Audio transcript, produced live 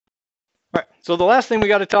so the last thing we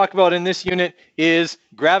got to talk about in this unit is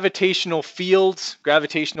gravitational fields,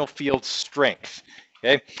 gravitational field strength.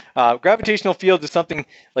 Okay, gravitational fields is something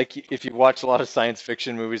like if you watch a lot of science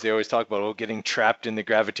fiction movies, they always talk about getting trapped in the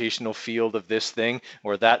gravitational field of this thing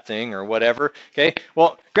or that thing or whatever. Okay,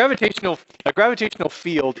 well, a gravitational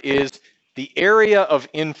field is the area of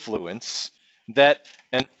influence that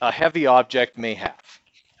a heavy object may have.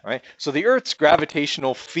 All right, so the Earth's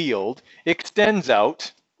gravitational field extends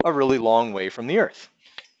out a really long way from the Earth.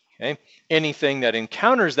 Okay? Anything that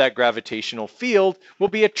encounters that gravitational field will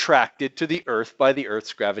be attracted to the Earth by the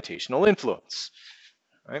Earth's gravitational influence.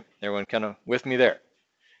 All right? Everyone kind of with me there?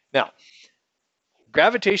 Now,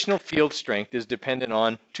 gravitational field strength is dependent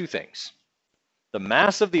on two things. The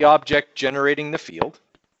mass of the object generating the field,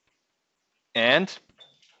 and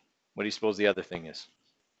what do you suppose the other thing is?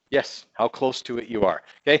 Yes, how close to it you are.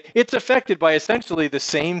 Okay? It's affected by essentially the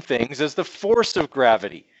same things as the force of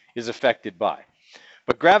gravity is affected by.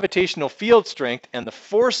 But gravitational field strength and the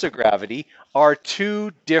force of gravity are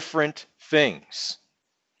two different things.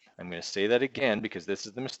 I'm going to say that again because this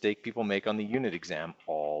is the mistake people make on the unit exam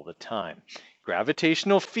all the time.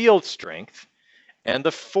 Gravitational field strength and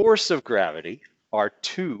the force of gravity are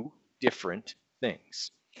two different things.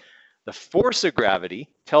 The force of gravity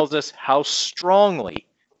tells us how strongly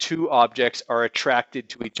two objects are attracted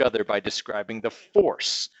to each other by describing the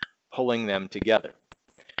force pulling them together.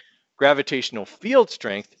 Gravitational field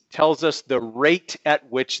strength tells us the rate at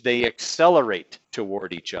which they accelerate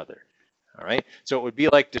toward each other. All right, so it would be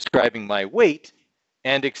like describing my weight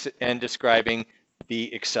and describing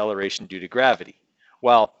the acceleration due to gravity.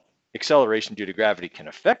 While acceleration due to gravity can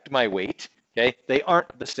affect my weight, okay, they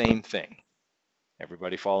aren't the same thing.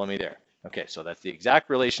 Everybody follow me there? Okay, so that's the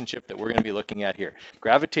exact relationship that we're going to be looking at here.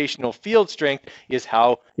 Gravitational field strength is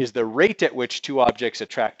the rate at which two objects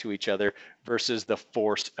attract to each other versus the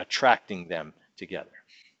force attracting them together.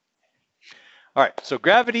 All right, so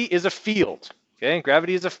gravity is a field. Okay,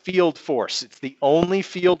 gravity is a field force. It's the only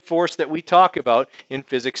field force that we talk about in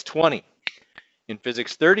Physics 20. In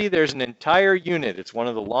Physics 30, there's an entire unit, it's one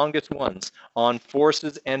of the longest ones, on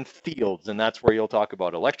forces and fields, and that's where you'll talk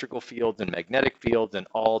about electrical fields and magnetic fields and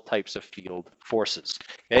all types of field forces.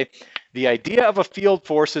 Okay? The idea of a field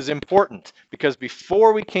force is important because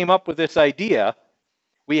before we came up with this idea,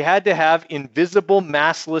 we had to have invisible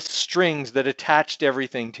massless strings that attached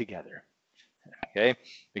everything together. Okay?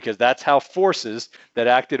 Because that's how forces that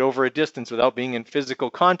acted over a distance without being in physical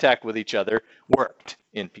contact with each other worked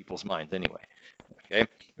in people's minds anyway. Okay,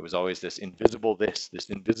 it was always this invisible this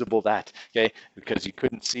invisible that, okay, because you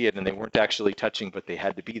couldn't see it and they weren't actually touching, but they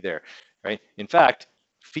had to be there, right? In fact,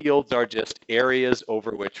 fields are just areas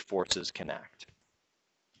over which forces can act,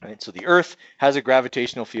 right? So the Earth has a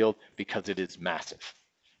gravitational field because it is massive,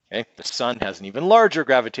 okay? The Sun has an even larger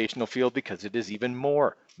gravitational field because it is even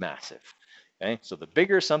more massive, okay? So the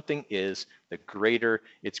bigger something is, the greater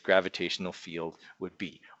its gravitational field would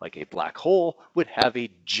be. Like a black hole would have a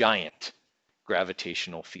giant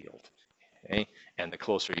gravitational field, okay? And the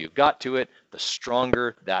closer you got to it, the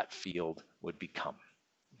stronger that field would become,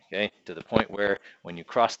 okay? To the point where when you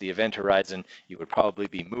cross the event horizon, you would probably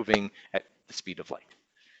be moving at the speed of light,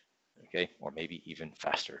 okay? Or maybe even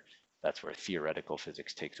faster. That's where theoretical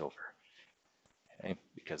physics takes over, okay?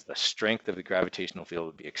 Because the strength of the gravitational field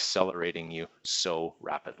would be accelerating you so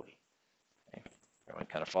rapidly, okay? Everyone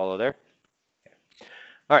kind of follow there?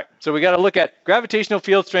 All right, so we got to look at gravitational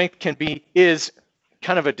field strength is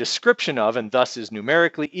kind of a description of, and thus is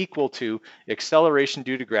numerically equal to, acceleration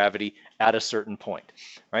due to gravity at a certain point,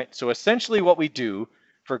 right? So essentially what we do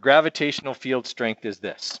for gravitational field strength is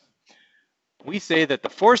this. We say that the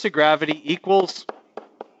force of gravity equals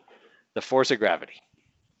the force of gravity.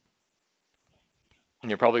 And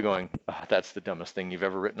you're probably going, oh, that's the dumbest thing you've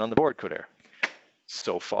ever written on the board, Coder.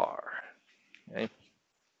 So far, okay?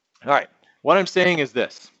 All right. What I'm saying is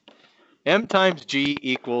this. M times G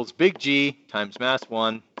equals big G times mass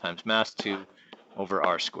 1 times mass 2 over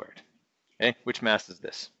R squared. Okay, which mass is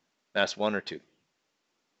this? Mass 1 or 2?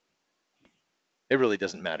 It really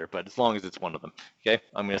doesn't matter, but as long as it's one of them. Okay,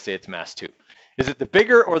 I'm going to say it's mass 2. Is it the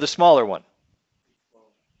bigger or the smaller one?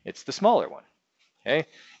 It's the smaller one. Okay,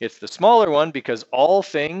 it's the smaller one because all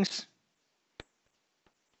things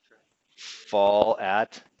fall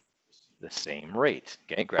at the same rate.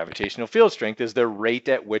 Okay, gravitational field strength is the rate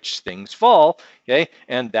at which things fall, okay,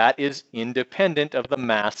 and that is independent of the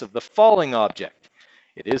mass of the falling object.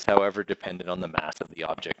 It is, however, dependent on the mass of the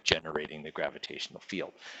object generating the gravitational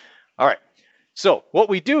field. All right, so what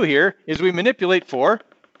we do here is we manipulate for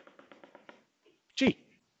G.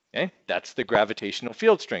 Okay, that's the gravitational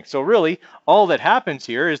field strength. So really, all that happens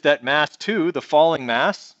here is that mass 2, the falling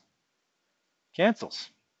mass, cancels.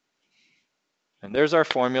 And there's our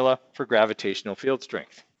formula for gravitational field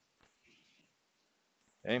strength.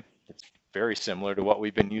 Okay, it's very similar to what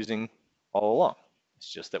we've been using all along.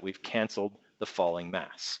 It's just that we've canceled the falling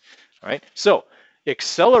mass. All right, so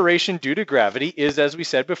acceleration due to gravity is, as we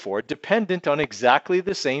said before, dependent on exactly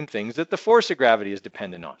the same things that the force of gravity is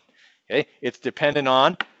dependent on. Okay, it's dependent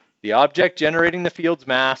on the object generating the field's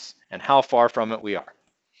mass and how far from it we are.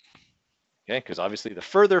 Okay, because obviously the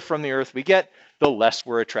further from the Earth we get, the less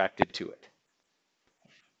we're attracted to it.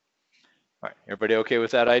 All right, everybody okay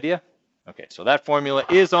with that idea? Okay, so that formula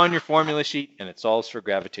is on your formula sheet, and it solves for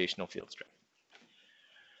gravitational field strength.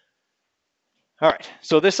 All right,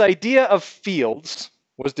 so this idea of fields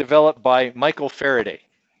was developed by Michael Faraday.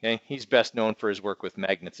 Okay, he's best known for his work with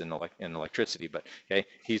magnets and electricity, but okay,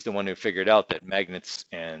 he's the one who figured out that magnets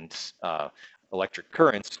and electric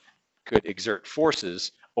currents could exert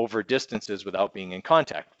forces over distances without being in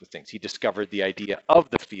contact with things. He discovered the idea of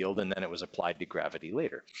the field, and then it was applied to gravity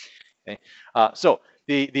later. Okay, so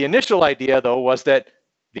the initial idea, though, was that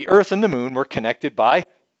the Earth and the Moon were connected by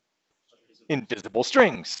invisible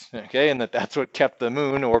strings, okay, and that's what kept the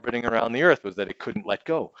Moon orbiting around the Earth, was that it couldn't let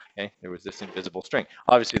go. Okay, there was this invisible string.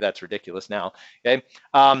 Obviously, that's ridiculous now. Okay,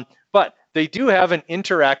 but they do have an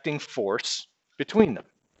interacting force between them,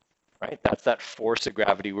 right? That's that force of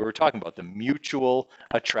gravity we were talking about, the mutual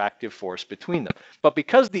attractive force between them. But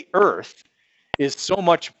because the Earth is so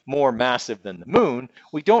much more massive than the Moon,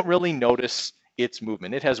 we don't really notice its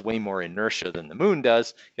movement. It has way more inertia than the Moon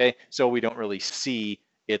does, okay? So we don't really see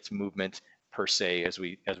its movement per se as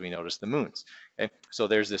we notice the Moon's. Okay? So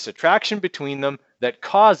there's this attraction between them that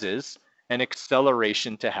causes an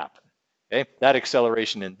acceleration to happen. Okay? That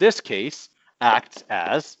acceleration in this case acts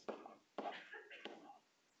as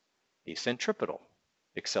a centripetal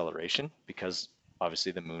acceleration because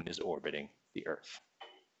obviously the Moon is orbiting the Earth.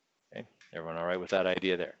 Okay? Everyone all right with that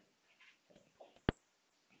idea there?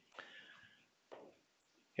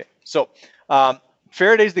 Okay, so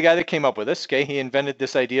Faraday's the guy that came up with this. Okay, he invented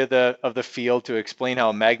this idea of the field to explain how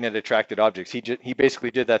a magnet attracted objects. He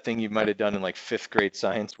basically did that thing you might have done in like 5th grade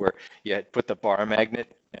science, where you had put the bar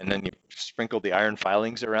magnet and then you sprinkled the iron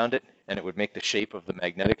filings around it, and it would make the shape of the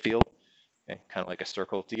magnetic field. Okay, kind of like a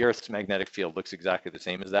circle. The Earth's magnetic field looks exactly the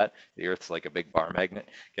same as that. The Earth's like a big bar magnet.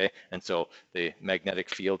 Okay, and so the magnetic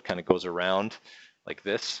field kind of goes around like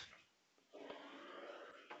this.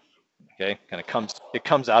 Okay, kind of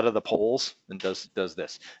comes out of the poles and does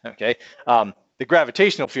this. Okay, the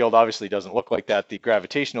gravitational field obviously doesn't look like that. The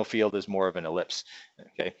gravitational field is more of an ellipse.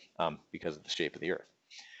 Okay, because of the shape of the Earth.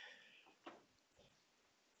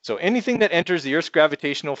 So anything that enters the Earth's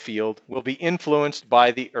gravitational field will be influenced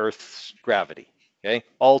by the Earth's gravity. Okay,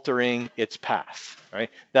 altering its path. Right,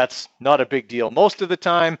 that's not a big deal most of the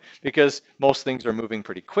time because most things are moving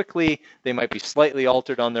pretty quickly. They might be slightly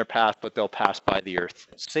altered on their path, but they'll pass by the Earth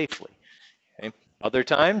safely. Okay. Other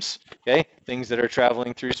times, okay, things that are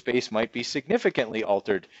traveling through space might be significantly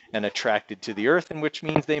altered and attracted to the Earth, and which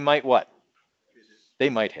means they might what? They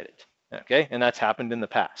might hit it. Okay, and that's happened in the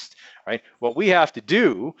past. Right? What we have to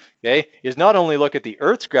do, okay, is not only look at the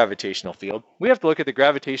Earth's gravitational field, we have to look at the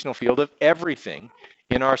gravitational field of everything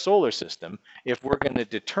in our solar system if we're going to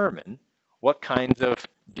determine what kinds of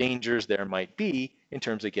dangers there might be in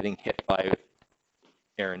terms of getting hit by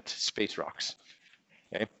errant space rocks.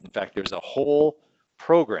 Okay? In fact, there's a whole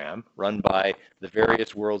program run by the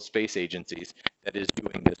various world space agencies that is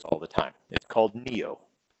doing this all the time. It's called NEO,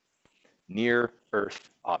 Near Earth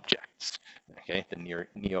Objects. Okay, the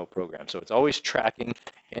NEO program. So it's always tracking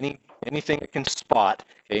anything it can spot,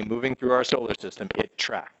 okay, moving through our solar system. It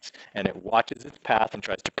tracks and it watches its path and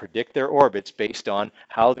tries to predict their orbits based on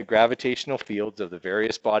how the gravitational fields of the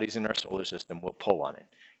various bodies in our solar system will pull on it.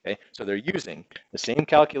 Okay, so they're using the same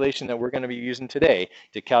calculation that we're going to be using today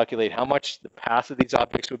to calculate how much the path of these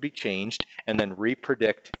objects would be changed and then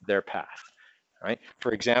repredict their path. All right.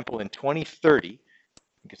 For example, in 2030,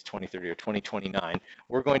 I think it's 2030 or 2029,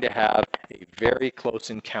 we're going to have a very close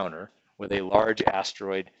encounter with a large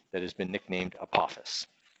asteroid that has been nicknamed Apophis.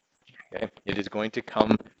 Okay, it is going to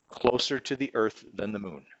come closer to the Earth than the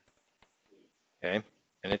Moon. Okay,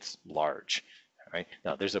 and it's large. Right?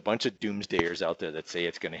 Now, there's a bunch of doomsdayers out there that say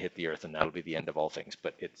it's going to hit the Earth and that'll be the end of all things.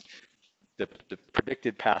 But it's the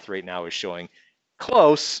predicted path right now is showing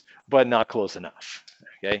close, but not close enough.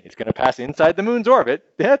 Okay, it's going to pass inside the Moon's orbit.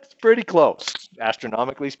 That's pretty close,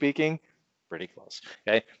 astronomically speaking, pretty close.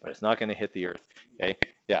 Okay, but it's not going to hit the Earth. Okay,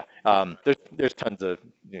 yeah. There's tons of,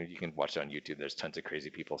 you can watch it on YouTube. There's tons of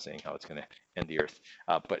crazy people saying how it's going to end the Earth,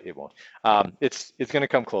 but it won't. It's going to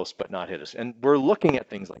come close, but not hit us. And we're looking at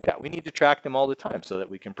things like that. We need to track them all the time so that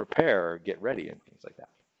we can prepare or get ready and things like that.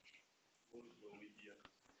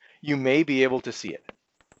 you may be able to see it.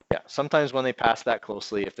 Yeah, sometimes when they pass that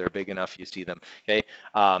closely, if they're big enough, you see them. Okay,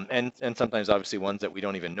 and sometimes obviously ones that we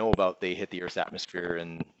don't even know about, they hit the Earth's atmosphere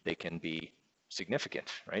and they can be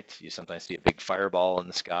significant, right? You sometimes see a big fireball in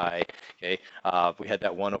the sky. Okay, we had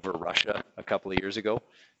that one over Russia a couple of years ago.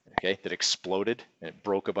 Okay, that exploded and it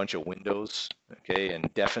broke a bunch of windows. Okay,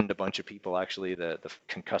 and deafened a bunch of people. Actually, the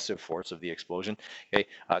concussive force of the explosion. Okay,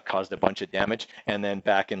 caused a bunch of damage. And then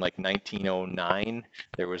back in like 1909,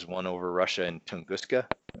 there was one over Russia in Tunguska.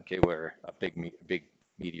 Okay, where a big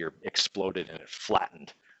meteor exploded and it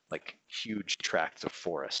flattened like huge tracts of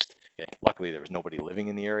forest. Okay, luckily there was nobody living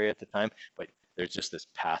in the area at the time, but there's just this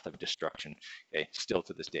path of destruction. Okay, still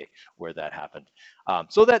to this day where that happened.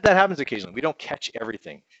 So that happens occasionally. We don't catch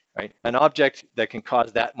everything, right? An object that can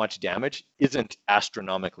cause that much damage isn't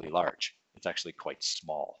astronomically large. It's actually quite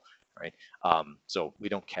small, right? So we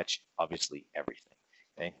don't catch obviously everything.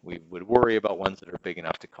 Okay, we would worry about ones that are big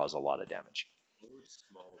enough to cause a lot of damage.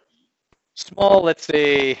 Small, let's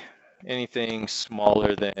say anything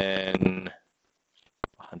smaller than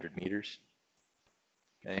 100 meters.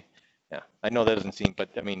 Okay. Yeah, I know that doesn't seem, but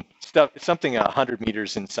I mean, something 100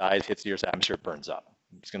 meters in size hits the Earth's atmosphere, burns up.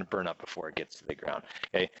 It's going to burn up before it gets to the ground.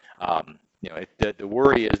 Okay. The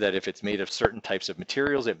worry is that if it's made of certain types of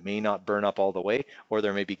materials, it may not burn up all the way, or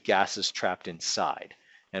there may be gases trapped inside.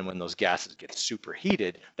 And when those gases get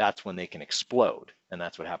superheated, that's when they can explode. And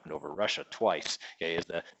that's what happened over Russia twice. Okay, is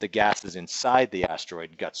the gases inside the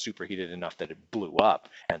asteroid got superheated enough that it blew up,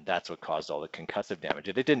 and that's what caused all the concussive damage.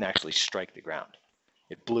 It didn't actually strike the ground.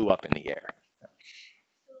 It blew up in the air. So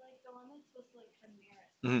like the one that's supposed to like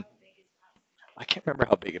how big is that? I can't remember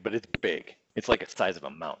how big it, but it's big. It's like the size of a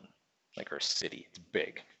mountain, like our city. It's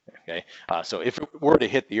big. Okay, so if it were to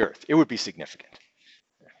hit the Earth, it would be significant.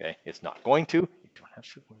 Okay, it's not going to. You don't have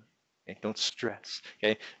to worry. Okay, don't stress.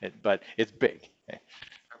 Okay, but it's big. Okay?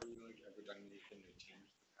 Have we like ever done anything to change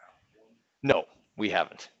the path? No, we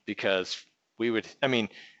haven't, because we would. I mean,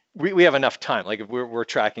 we have enough time. Like if we're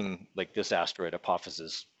tracking like this asteroid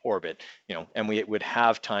Apophis' orbit, and we would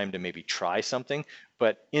have time to maybe try something.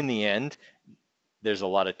 But in the end, there's a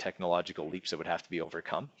lot of technological leaps that would have to be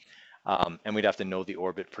overcome, and we'd have to know the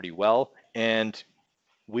orbit pretty well, and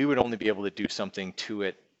we would only be able to do something to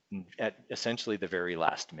it at essentially the very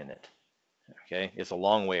last minute. Okay, it's a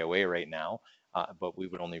long way away right now, but we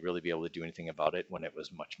would only really be able to do anything about it when it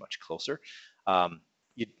was much, much closer.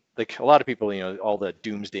 You, like a lot of people, all the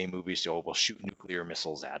doomsday movies, so we'll shoot nuclear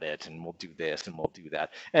missiles at it, and we'll do this and we'll do that.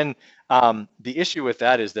 And the issue with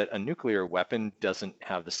that is that a nuclear weapon doesn't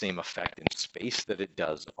have the same effect in space that it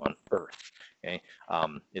does on Earth. Okay,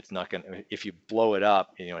 it's not going to, if you blow it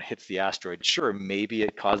up, it hits the asteroid. Sure, maybe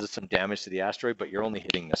it causes some damage to the asteroid, but you're only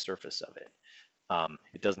hitting the surface of it.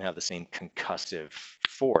 It doesn't have the same concussive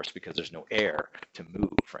force because there's no air to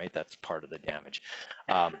move, right? That's part of the damage.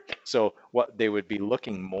 So what they would be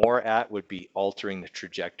looking more at would be altering the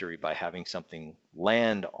trajectory by having something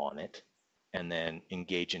land on it and then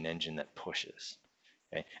engage an engine that pushes.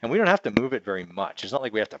 Okay? And we don't have to move it very much. It's not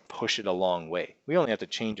like we have to push it a long way. We only have to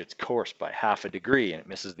change its course by half a degree and it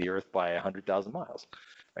misses the Earth by 100,000 miles,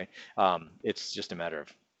 right? It's just a matter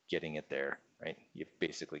of getting it there, right? You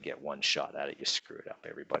basically get one shot at it, you screw it up,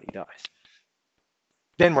 everybody dies.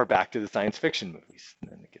 Then we're back to the science fiction movies,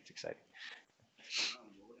 and then it gets exciting.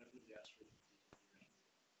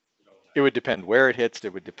 It would depend where it hits,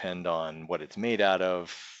 it would depend on what it's made out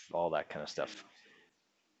of, all that kind of stuff.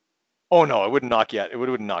 Oh no, it wouldn't knock you out. It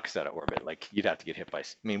wouldn't knock us out of orbit. Like you'd have to get hit by. I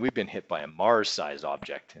mean, we've been hit by a Mars-sized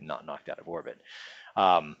object and not knocked out of orbit,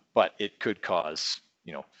 but it could cause,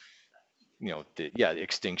 the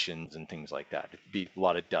extinctions and things like that. It'd be a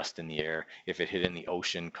lot of dust in the air. If it hit in the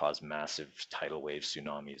ocean, cause massive tidal waves,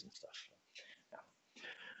 tsunamis, and stuff.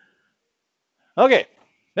 Yeah. Okay,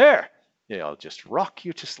 there. Yeah, I'll just rock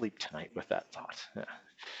you to sleep tonight with that thought. Yeah.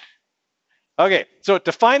 Okay, so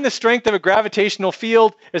to find the strength of a gravitational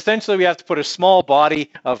field, essentially we have to put a small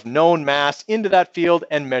body of known mass into that field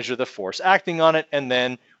and measure the force acting on it, and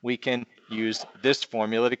then we can use this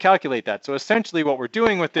formula to calculate that. So essentially what we're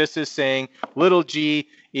doing with this is saying little g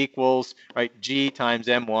equals, right, g times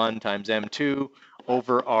m1 times m2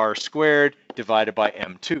 over r squared divided by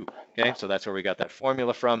m2. Okay, so that's where we got that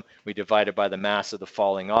formula from. We divided by the mass of the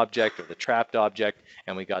falling object or the trapped object,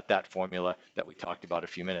 and we got that formula that we talked about a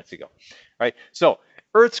few minutes ago. Right, so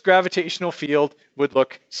Earth's gravitational field would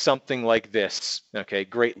look something like this. Okay,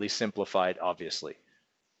 greatly simplified, obviously.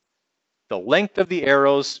 The length of the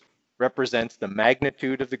arrows represents the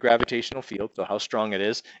magnitude of the gravitational field, so how strong it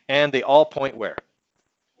is, and they all point where?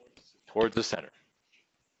 Towards the center.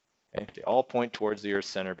 Okay, they all point towards the Earth's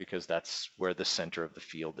center because that's where the center of the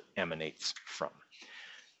field emanates from.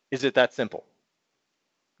 Is it that simple?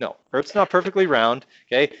 No, Earth's not perfectly round,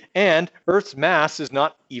 okay? And Earth's mass is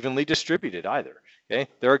not evenly distributed either, okay?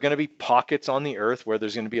 There are going to be pockets on the Earth where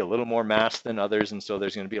there's going to be a little more mass than others, and so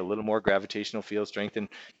there's going to be a little more gravitational field strength in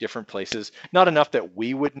different places. Not enough that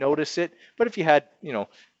we would notice it, but if you had,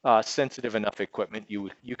 sensitive enough equipment, you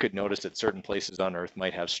could notice that certain places on Earth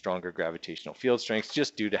might have stronger gravitational field strengths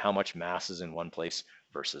just due to how much mass is in one place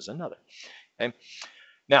versus another, okay?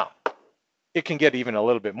 Now, it can get even a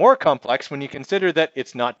little bit more complex when you consider that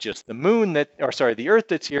it's not just the moon the Earth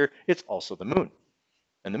that's here, it's also the moon.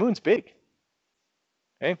 And the moon's big.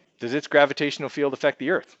 Okay? Does its gravitational field affect the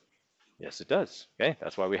Earth? Yes, it does. Okay?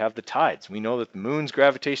 That's why we have the tides. We know that the moon's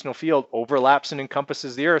gravitational field overlaps and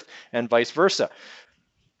encompasses the Earth and vice versa.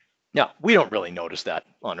 Now, we don't really notice that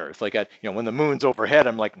on Earth. Like, when the moon's overhead,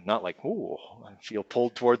 I'm not like, ooh, I feel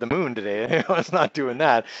pulled toward the moon today. It's not doing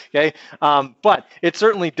that, okay? But it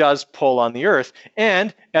certainly does pull on the Earth.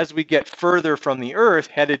 And as we get further from the Earth,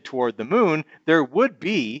 headed toward the moon, there would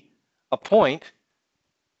be a point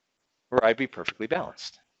where I'd be perfectly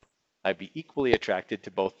balanced. I'd be equally attracted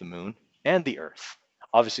to both the moon and the Earth.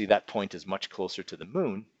 Obviously, that point is much closer to the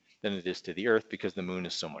moon than it is to the Earth because the moon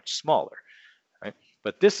is so much smaller. Right?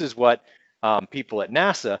 But this is what people at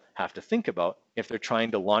NASA have to think about if they're trying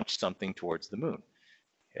to launch something towards the moon.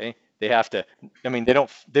 Okay, they have to. I mean, they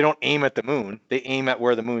don't aim at the moon. They aim at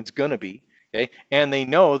where the moon's gonna be. Okay, and they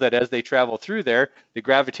know that as they travel through there, the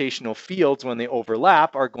gravitational fields when they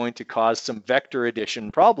overlap are going to cause some vector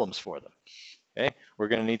addition problems for them. Okay, we're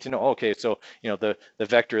going to need to know, okay, so, the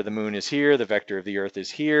vector of the moon is here, the vector of the Earth is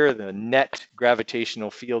here, the net gravitational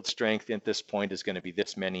field strength at this point is going to be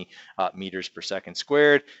this many meters per second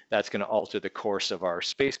squared. That's going to alter the course of our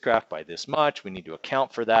spacecraft by this much. We need to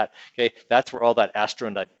account for that. Okay, that's where all that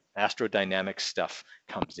astrodynamic stuff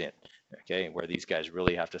comes in. Okay, where these guys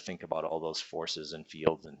really have to think about all those forces and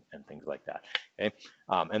fields and things like that. Okay,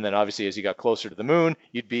 and then obviously as you got closer to the moon,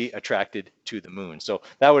 you'd be attracted to the moon. So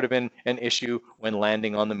that would have been an issue when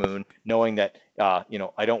landing on the moon, knowing that I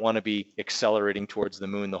don't want to be accelerating towards the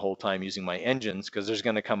moon the whole time using my engines, because there's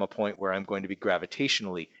going to come a point where I'm going to be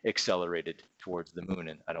gravitationally accelerated towards the moon,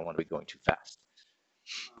 and I don't want to be going too fast.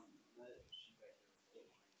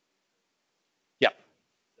 Yeah.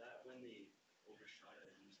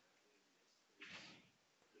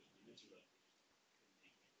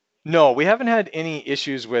 No, we haven't had any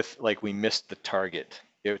issues with like we missed the target.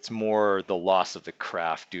 It's more the loss of the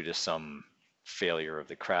craft due to some failure of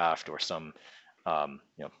the craft or some,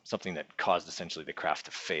 something that caused essentially the craft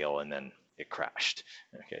to fail and then it crashed.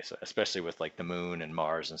 Okay, so especially with like the moon and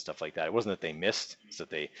Mars and stuff like that, it wasn't that they missed, it's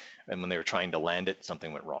that and when they were trying to land it,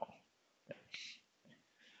 something went wrong. Yeah.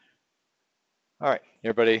 All right,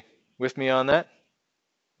 everybody with me on that?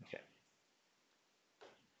 Okay.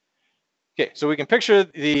 Okay, so we can picture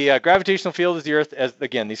the gravitational field of the Earth as,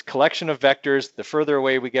 again, these collection of vectors. The further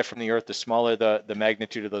away we get from the Earth, the smaller the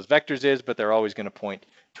magnitude of those vectors is, but they're always going to point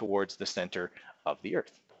towards the center of the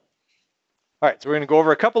Earth. All right, so we're going to go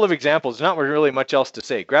over a couple of examples. There's not really much else to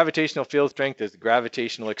say. Gravitational field strength is the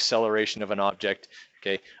gravitational acceleration of an object,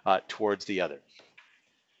 okay, towards the other.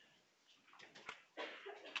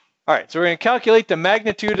 All right, so we're going to calculate the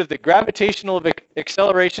magnitude of the gravitational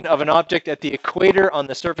acceleration of an object at the equator on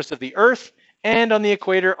the surface of the Earth and on the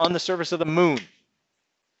equator on the surface of the moon.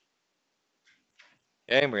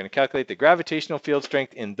 Okay, and we're going to calculate the gravitational field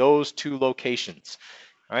strength in those two locations.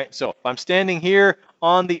 All right, so if I'm standing here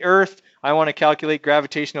on the Earth, I want to calculate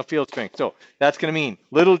gravitational field strength. So that's going to mean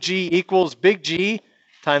little g equals big G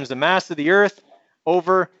times the mass of the Earth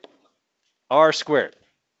over r squared.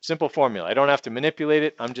 Simple formula. I don't have to manipulate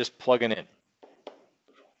it. I'm just plugging in.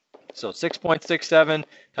 So 6.67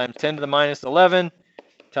 times 10 to the minus 11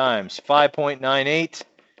 times 5.98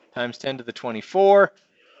 times 10 to the 24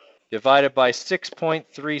 divided by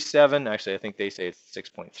 6.37. Actually, I think they say it's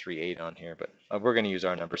 6.38 on here, but we're going to use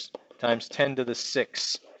our numbers. Times 10 to the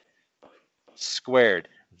 6 squared.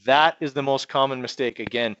 That is the most common mistake,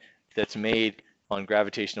 again, that's made on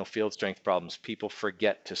gravitational field strength problems. People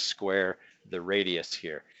forget to square the radius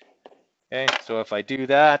here. Okay, so if I do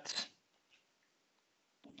that,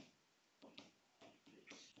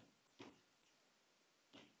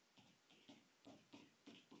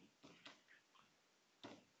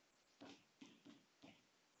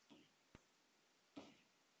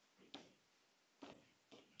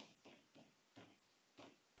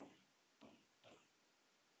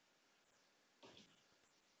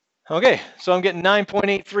 okay, so I'm getting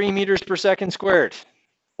 9.83 meters per second squared,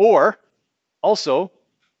 or also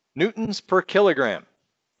newtons per kilogram.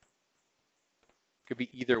 Could be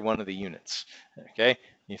either one of the units. Okay,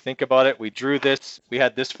 you think about it, we drew this, we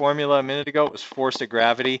had this formula a minute ago, it was force of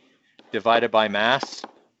gravity. divided by mass.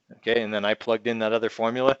 Okay, and then I plugged in that other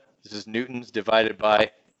formula. This is newtons divided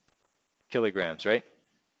by kilograms, right?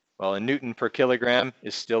 Well, a newton per kilogram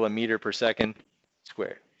is still a meter per second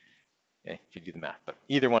squared. Okay, if you do the math, but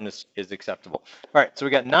either one is acceptable. All right, so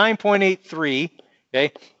we got 9.83,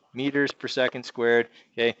 okay, meters per second squared,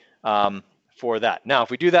 okay, for that. Now,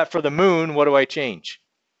 if we do that for the moon, what do I change?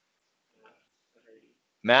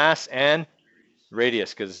 Mass and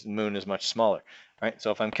radius, because the moon is much smaller. All right,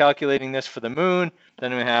 so if I'm calculating this for the moon,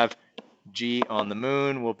 then we have G on the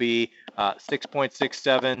moon will be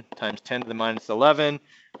 6.67 times 10 to the minus 11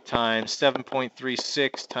 times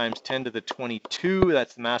 7.36 times 10 to the 22.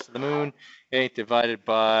 That's the mass of the moon. Okay, divided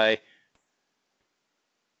by,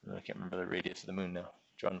 I can't remember the radius of the moon now.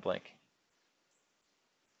 Drawing a blank.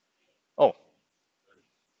 Oh,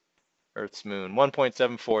 Earth's moon,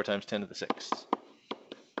 1.74 times 10 to the 6th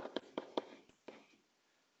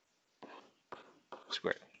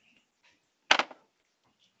squared.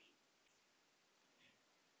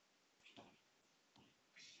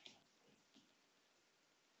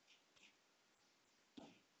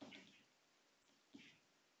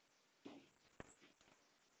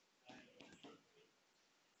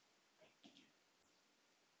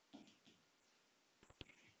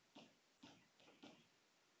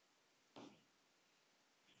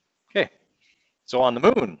 Okay, so on the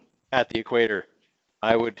moon at the equator,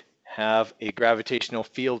 I would have a gravitational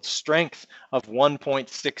field strength of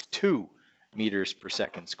 1.62 meters per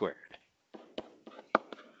second squared.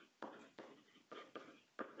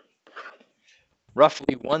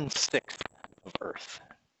 Roughly 1/6 of Earth,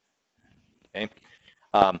 okay?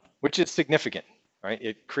 Which is significant, right?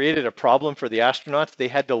 It created a problem for the astronauts. They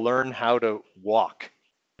had to learn how to walk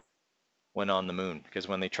when on the moon, because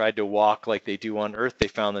when they tried to walk like they do on Earth, they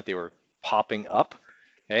found that they were popping up,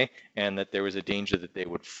 okay, and that there was a danger that they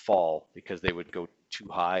would fall because they would go too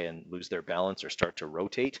high and lose their balance or start to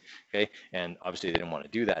rotate, okay, and obviously they didn't want to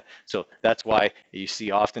do that. So that's why you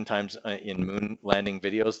see oftentimes in moon landing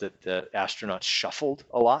videos that the astronauts shuffled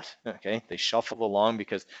a lot, okay, they shuffled along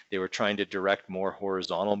because they were trying to direct more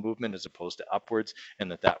horizontal movement as opposed to upwards, and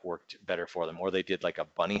that worked better for them. Or they did like a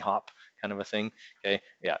bunny hop kind of a thing, okay,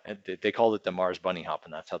 yeah, they called it the Mars bunny hop,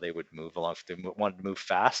 and that's how they would move along. If they wanted to move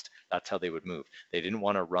fast, that's how they would move. They didn't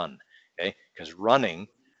want to run, okay, because running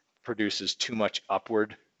produces too much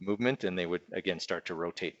upward movement, and they would again start to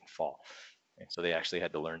rotate and fall. Okay, so they actually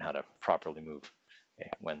had to learn how to properly move,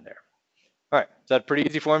 okay, when there. All right, is that a pretty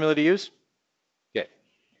easy formula to use? Okay,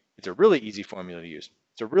 it's a really easy formula to use.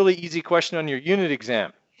 It's a really easy question on your unit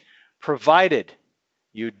exam, provided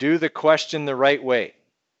you do the question the right way.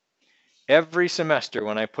 Every semester,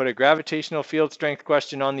 when I put a gravitational field strength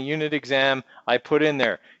question on the unit exam, I put in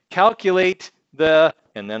there, calculate the,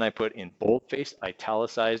 and then I put in boldface,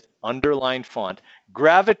 italicized, underlined font,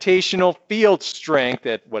 gravitational field strength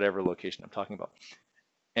at whatever location I'm talking about.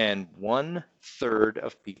 And 1/3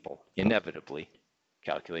 of people inevitably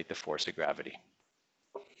calculate the force of gravity.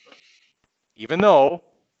 Even though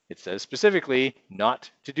it says specifically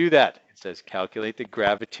not to do that. It says calculate the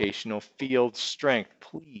gravitational field strength.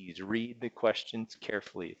 Please read the questions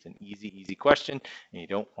carefully. It's an easy question, and you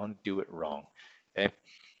don't want to do it wrong. Okay?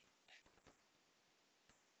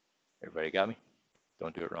 Everybody got me?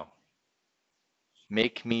 Don't do it wrong.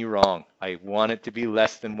 Make me wrong. I want it to be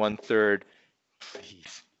less than 1/3.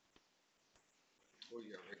 Please.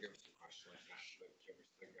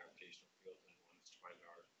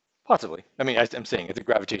 Possibly. I mean, I'm saying it's a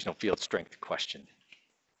gravitational field strength question.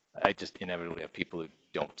 I just inevitably have people who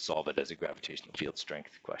don't solve it as a gravitational field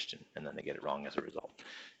strength question, and then they get it wrong as a result.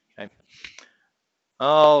 Okay.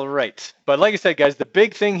 All right. But like I said, guys, the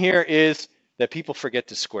big thing here is that people forget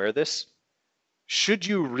to square this. Should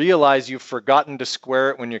you realize you've forgotten to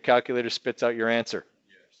square it when your calculator spits out your answer?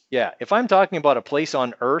 Yes. Yeah. If I'm talking about a place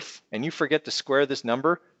on Earth and you forget to square this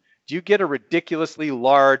number, do you get a ridiculously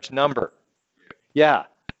large number? Yeah.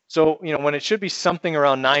 So, you know, when it should be something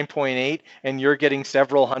around 9.8 and you're getting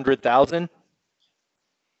several 100,000,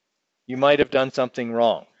 you might have done something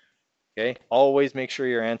wrong. Okay. Always make sure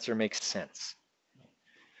your answer makes sense.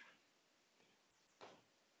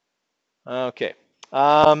 Okay.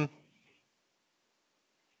 I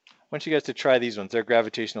want you guys to try these ones. They're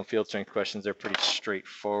gravitational field strength questions. They're pretty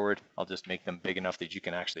straightforward. I'll just make them big enough that you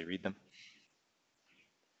can actually read them.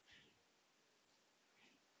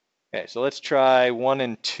 Okay, so let's try 1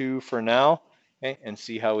 and 2 for now, okay, and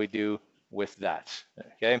see how we do with that.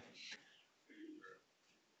 Okay.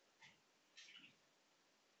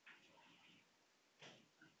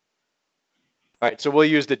 All right, so we'll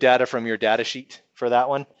use the data from your data sheet for that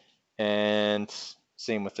one, and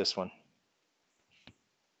same with this one.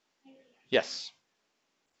 Yes.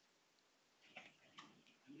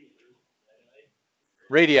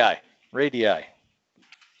 Radii.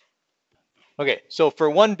 Okay, so for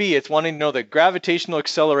 1B, it's wanting to know the gravitational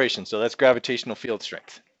acceleration. So that's gravitational field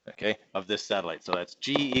strength, okay, of this satellite. So that's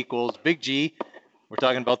G equals big G. We're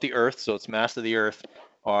talking about the Earth, so it's mass of the Earth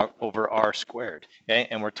over r squared, okay?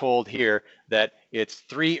 And we're told here that it's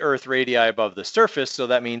 3 Earth radii above the surface, so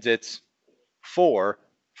that means it's 4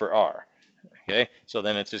 for r, okay? So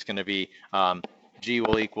then it's just going to be G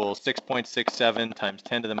will equal 6.67 times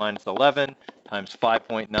 10 to the minus 11 times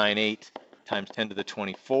 5.98 times 10 to the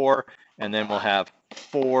 24, and then we'll have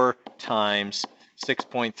 4 times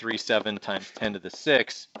 6.37 times 10 to the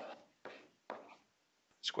 6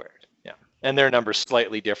 squared. Yeah, and their number's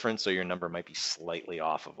slightly different, so your number might be slightly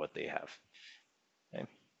off of what they have. Okay.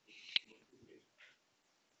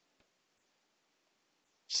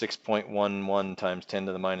 6.11 times 10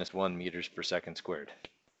 to the minus 1 meters per second squared.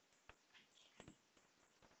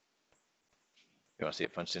 You want to see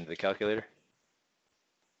it punched into the calculator?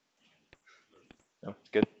 No, it's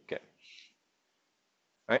good. Okay.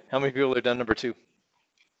 All right. How many people are done number 2?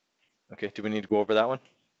 Okay. Do we need to go over that one?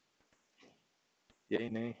 Yay,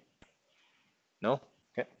 nay? No?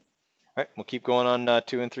 Okay. All right. We'll keep going on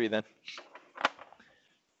 2 and 3 then.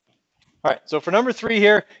 All right. So for number 3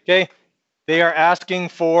 here, okay, they are asking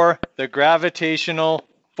for the gravitational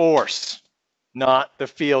force, not the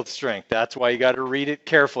field strength. That's why you got to read it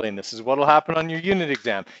carefully. And this is what will happen on your unit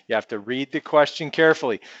exam. You have to read the question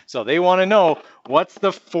carefully. So they want to know what's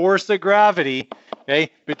the force of gravity, okay,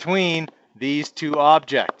 between these two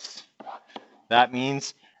objects. That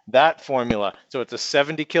means that formula. So it's a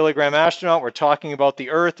 70 kilogram astronaut. We're talking about the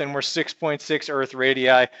Earth, and we're 6.6 Earth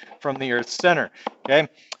radii from the Earth's center. Okay.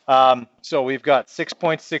 So we've got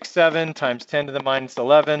 6.67 times 10 to the minus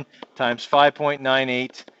 11 times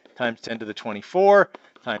 5.98 times 10 to the 24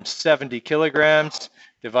 times 70 kilograms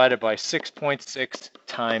divided by 6.6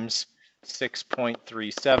 times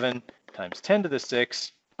 6.37 times 10 to the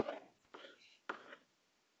 6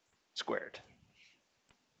 squared.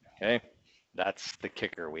 Okay. That's the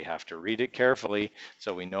kicker. We have to read it carefully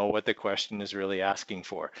so we know what the question is really asking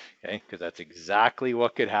for, okay? Because that's exactly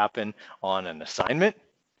what could happen on an assignment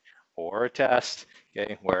or a test,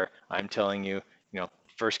 okay, where I'm telling you,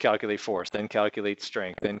 first calculate force, then calculate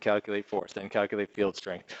strength, then calculate force, then calculate field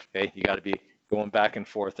strength, okay? You got to be going back and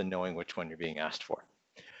forth and knowing which one you're being asked for.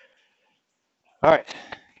 All right,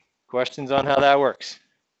 questions on how that works?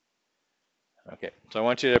 Okay, so I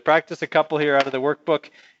want you to practice a couple here out of the workbook.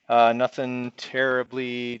 Nothing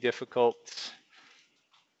terribly difficult.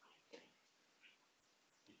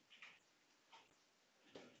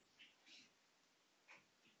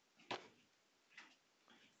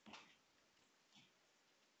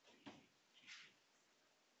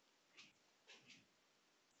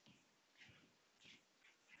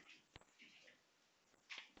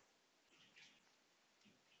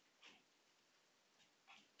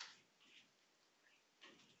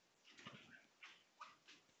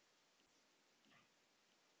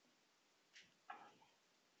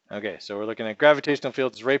 Okay, so we're looking at gravitational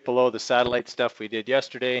fields right below the satellite stuff we did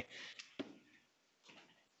yesterday.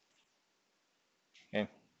 Okay,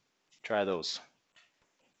 try those.